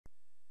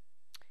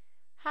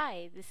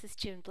Hi, this is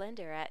June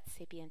Blender at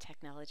Sapien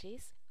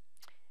Technologies.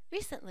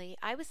 Recently,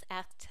 I was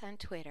asked on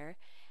Twitter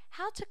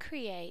how to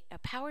create a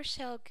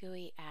PowerShell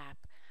GUI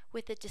app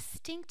with a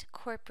distinct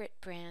corporate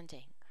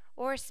branding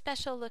or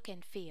special look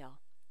and feel.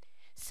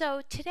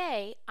 So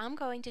today, I'm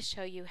going to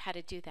show you how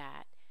to do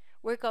that.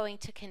 We're going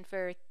to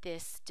convert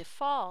this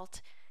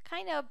default,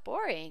 kind of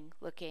boring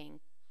looking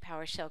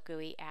PowerShell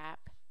GUI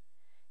app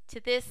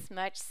to this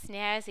much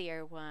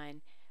snazzier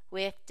one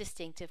with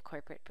distinctive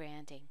corporate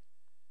branding.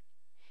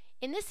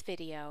 In this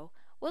video,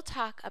 we'll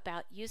talk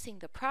about using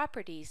the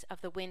properties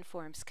of the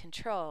WinForms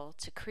control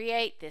to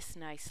create this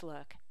nice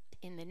look.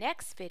 In the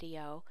next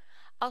video,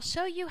 I'll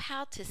show you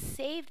how to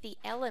save the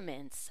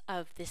elements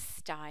of this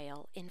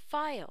style in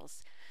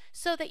files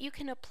so that you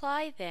can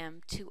apply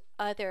them to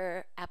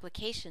other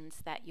applications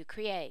that you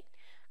create,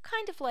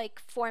 kind of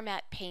like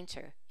Format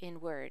Painter in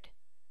Word.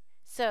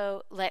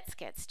 So let's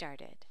get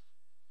started.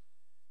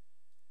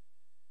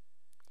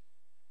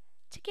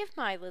 To give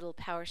my little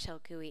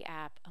PowerShell GUI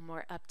app a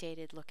more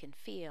updated look and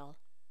feel,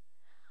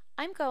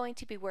 I'm going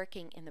to be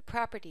working in the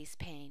Properties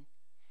pane,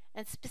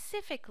 and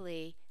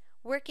specifically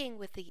working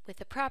with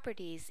the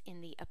properties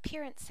in the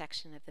Appearance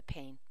section of the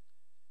pane.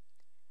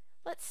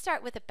 Let's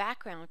start with the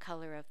background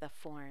color of the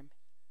form.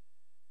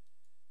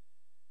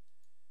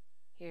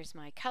 Here's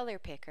my color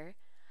picker.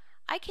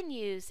 I can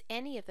use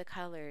any of the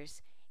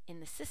colors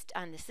in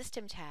on the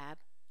System tab,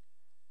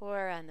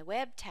 or on the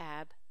Web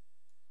tab,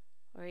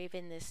 or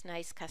even this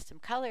nice custom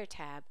color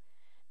tab,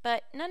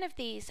 but none of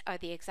these are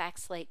the exact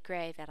slate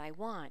gray that I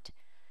want.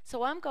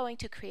 So I'm going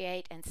to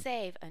create and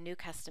save a new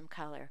custom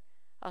color.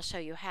 I'll show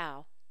you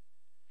how.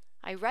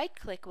 I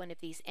right-click one of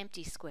these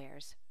empty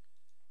squares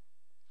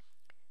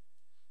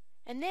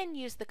and then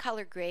use the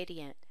color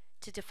gradient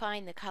to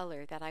define the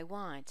color that I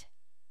want.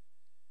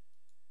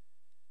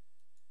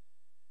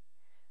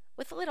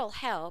 With a little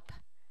help,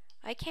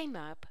 I came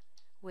up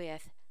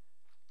with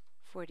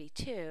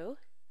 42,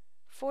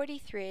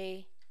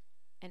 43,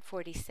 and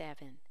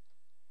 47.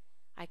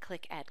 I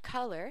click Add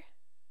Color,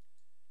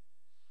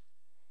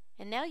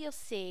 and now you'll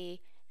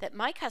see that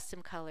my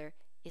custom color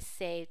is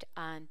saved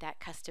on that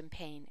custom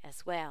pane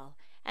as well,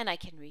 and I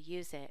can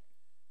reuse it.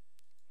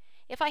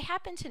 If I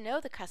happen to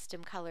know the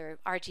custom color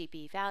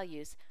RGB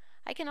values,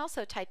 I can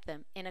also type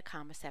them in a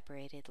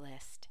comma-separated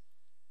list.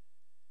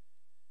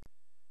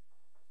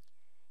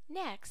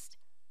 Next,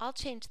 I'll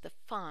change the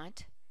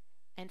font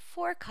and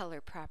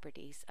four-color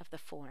properties of the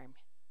form.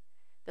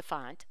 The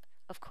font,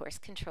 of course,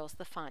 controls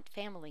the font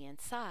family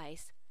and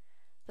size.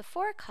 The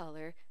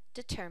four-color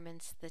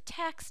determines the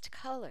text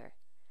color.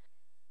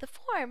 The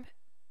form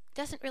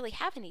doesn't really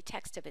have any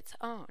text of its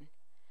own,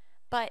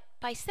 but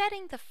by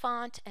setting the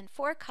font and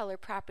four-color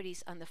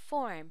properties on the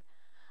form,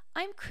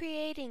 I'm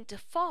creating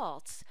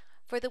defaults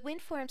for the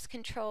WinForms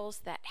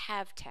controls that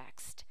have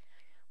text.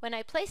 When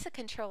I place a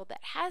control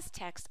that has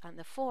text on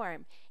the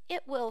form,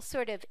 it will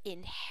sort of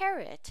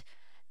inherit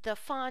the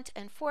font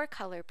and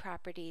four-color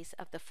properties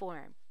of the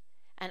form,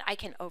 and I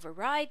can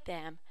override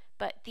them,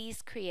 but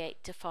these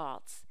create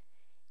defaults.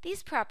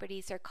 These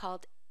properties are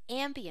called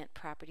ambient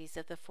properties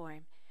of the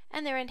form,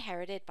 and they're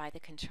inherited by the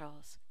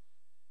controls.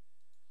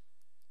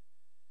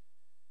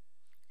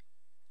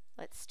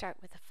 Let's start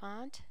with the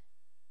font,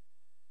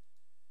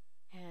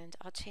 and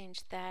I'll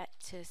change that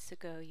to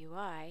Sugo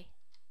UI.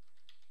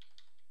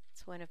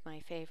 It's one of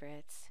my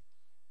favorites,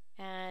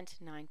 and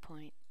 9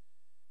 point.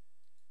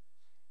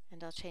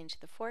 And I'll change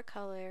the four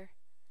color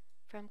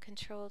from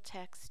control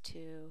text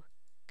to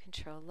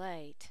control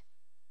light.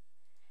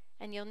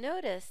 And you'll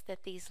notice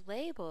that these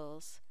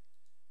labels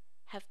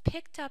have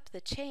picked up the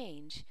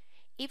change.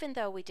 Even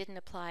though we didn't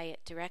apply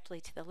it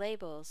directly to the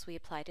labels, we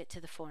applied it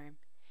to the form.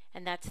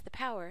 And that's the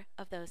power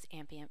of those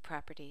ambient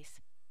properties.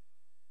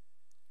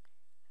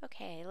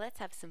 Okay, let's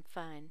have some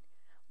fun.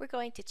 We're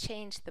going to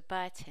change the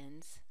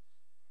buttons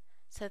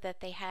so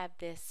that they have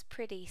this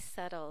pretty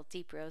subtle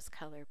deep rose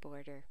color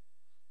border.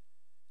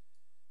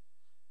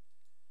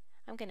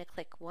 I'm going to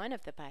click one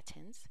of the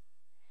buttons,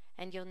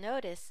 and you'll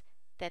notice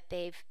that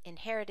they've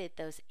inherited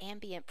those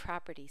ambient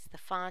properties, the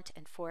font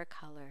and four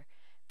color,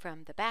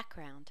 from the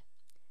background.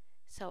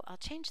 So I'll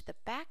change the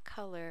back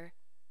color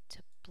to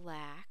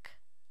black.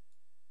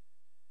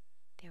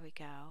 There we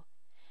go.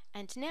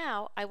 And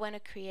now I want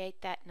to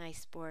create that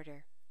nice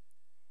border.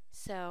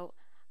 So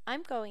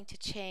I'm going to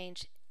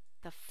change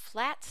the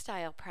flat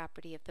style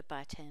property of the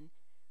button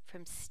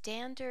from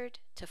standard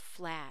to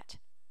flat.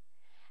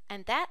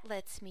 And that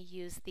lets me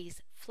use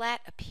these flat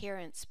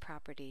appearance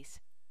properties.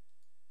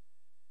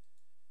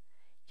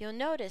 You'll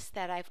notice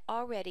that I've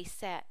already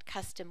set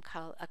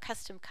a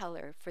custom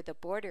color for the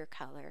border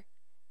color,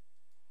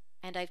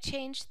 and I've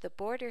changed the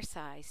border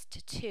size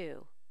to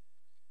 2.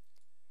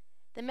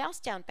 The mouse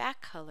down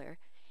back color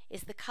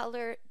is the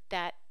color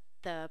that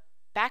the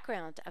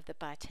background of the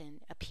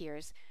button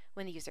appears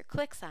when the user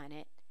clicks on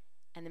it,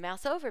 and the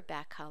mouse over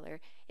back color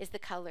is the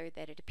color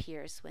that it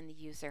appears when the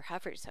user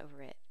hovers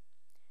over it.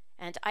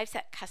 And I've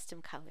set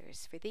custom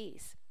colors for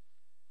these.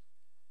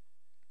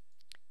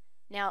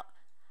 Now,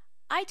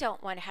 I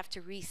don't want to have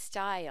to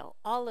restyle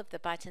all of the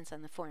buttons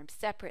on the form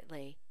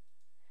separately.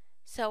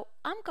 So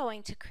I'm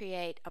going to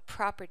create a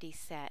property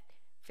set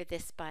for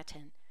this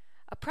button.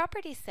 A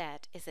property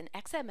set is an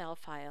XML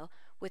file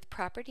with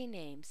property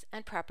names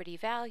and property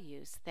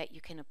values that you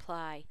can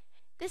apply.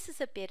 This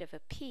is a bit of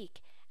a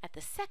peek at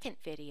the second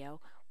video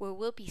where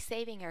we'll be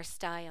saving our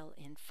style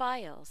in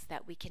files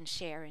that we can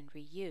share and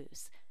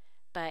reuse.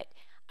 But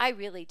I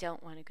really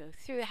don't want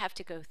to have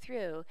to go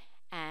through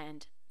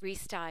and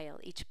restyle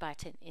each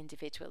button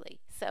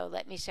individually. So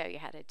let me show you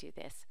how to do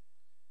this.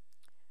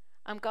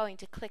 I'm going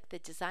to click the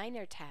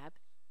Designer tab,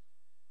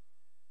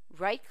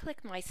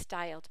 right-click my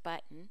styled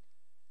button,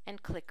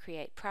 and click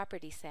Create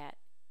Property Set.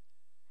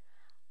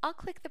 I'll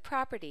click the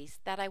properties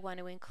that I want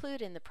to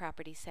include in the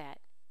property set,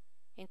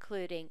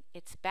 including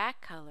its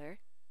back color,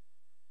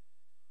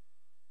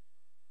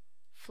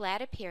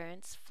 flat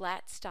appearance,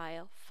 flat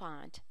style,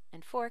 font,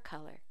 and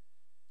forecolor.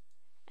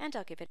 And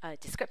I'll give it a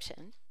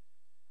description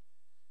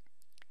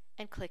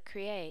and click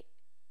Create.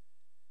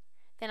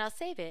 Then I'll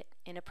save it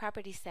in a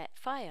property set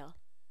file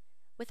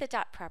with a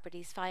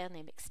 .properties file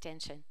name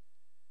extension.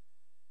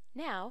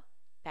 Now,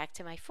 back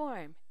to my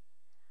form.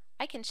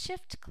 I can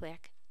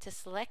shift-click to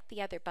select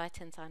the other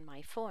buttons on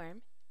my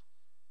form,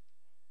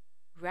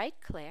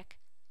 right-click,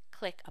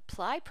 click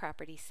Apply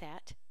Property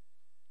Set,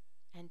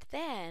 and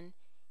then,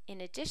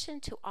 in addition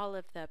to all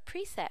of the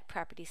preset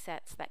property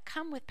sets that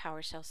come with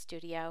PowerShell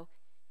Studio,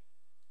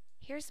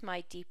 here's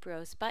my Deep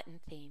Rose button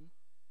theme.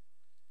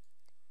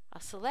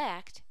 I'll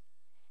select,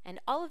 and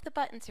all of the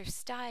buttons are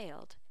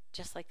styled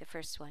just like the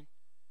first one.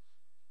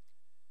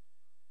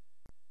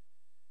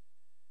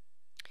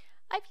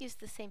 I've used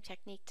the same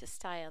technique to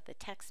style the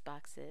text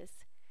boxes.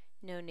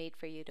 No need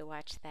for you to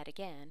watch that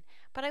again,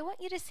 but I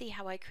want you to see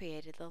how I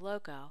created the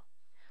logo.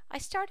 I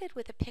started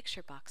with a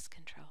picture box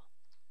control.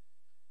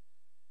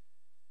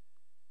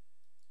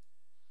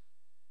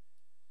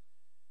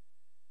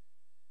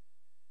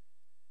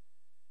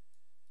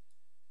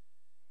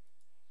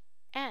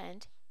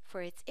 And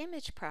for its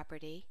image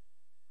property,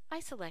 I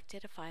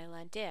selected a file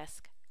on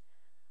disk.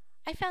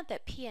 I found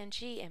that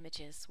PNG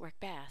images work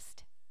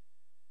best.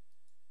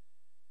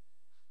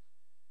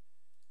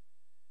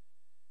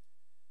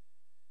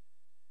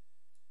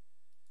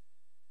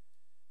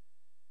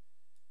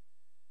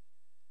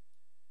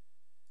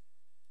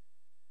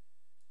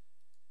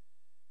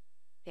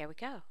 There we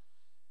go.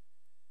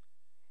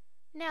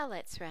 Now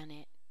let's run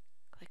it.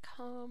 Click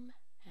Home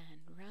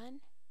and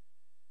Run.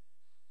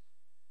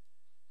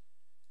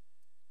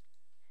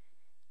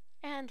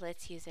 And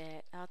let's use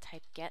it. I'll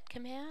type Get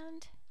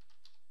command.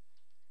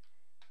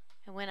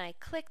 And when I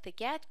click the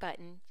Get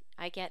button,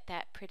 I get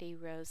that pretty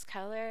rose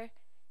color.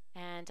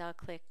 And I'll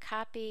click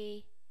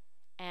Copy.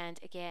 And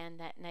again,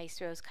 that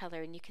nice rose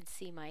color. And you can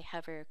see my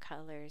hover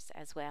colors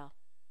as well.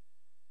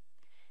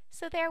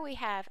 So there we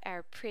have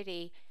our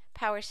pretty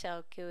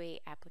PowerShell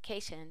GUI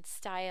application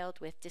styled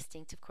with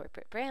distinctive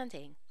corporate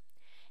branding.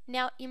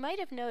 Now, you might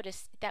have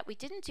noticed that we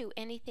didn't do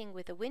anything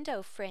with the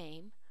window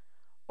frame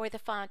or the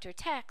font or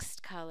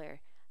text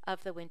color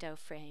of the window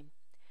frame.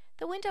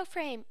 The window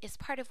frame is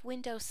part of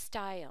Windows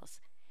styles,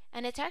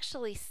 and it's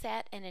actually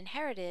set and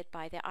inherited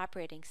by the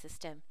operating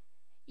system.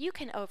 You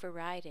can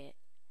override it,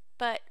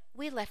 but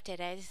we left it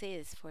as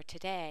is for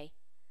today.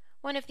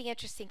 One of the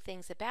interesting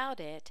things about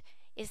it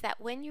is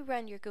that when you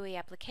run your GUI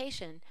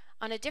application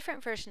on a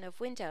different version of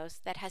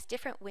Windows that has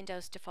different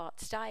Windows default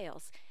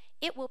styles,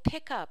 it will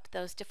pick up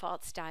those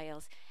default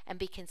styles and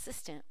be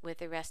consistent with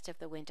the rest of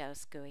the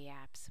Windows GUI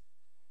apps.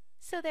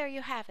 So there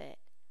you have it,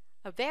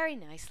 a very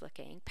nice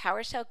looking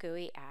PowerShell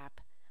GUI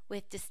app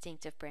with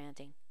distinctive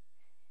branding.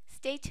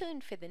 Stay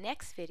tuned for the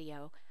next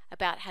video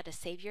about how to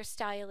save your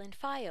style in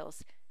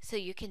files so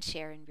you can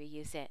share and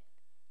reuse it.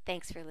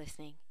 Thanks for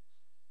listening.